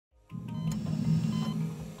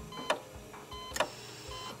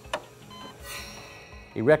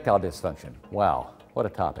Erectile dysfunction. Wow, what a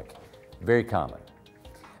topic. Very common.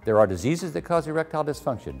 There are diseases that cause erectile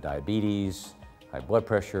dysfunction: diabetes, high blood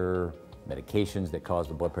pressure, medications that cause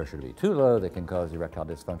the blood pressure to be too low that can cause erectile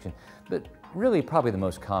dysfunction. But really, probably the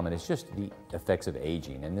most common is just the effects of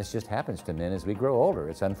aging. And this just happens to men as we grow older.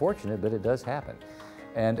 It's unfortunate, but it does happen.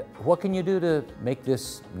 And what can you do to make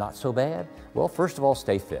this not so bad? Well, first of all,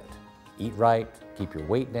 stay fit. Eat right, keep your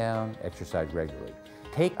weight down, exercise regularly.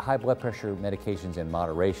 Take high blood pressure medications in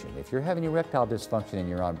moderation. If you're having erectile dysfunction and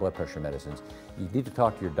you're on blood pressure medicines, you need to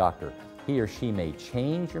talk to your doctor. He or she may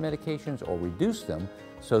change your medications or reduce them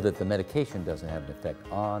so that the medication doesn't have an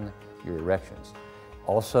effect on your erections.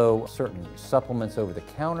 Also, certain supplements over the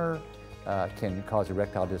counter can cause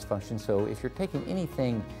erectile dysfunction, so if you're taking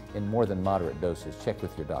anything in more than moderate doses, check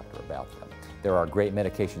with your doctor about them. There are great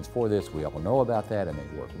medications for this. We all know about that, and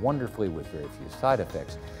they work wonderfully with very few side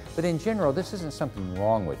effects. But in general, this isn't something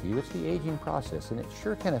wrong with you. It's the aging process, and it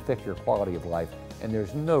sure can affect your quality of life, and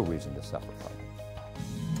there's no reason to suffer from it.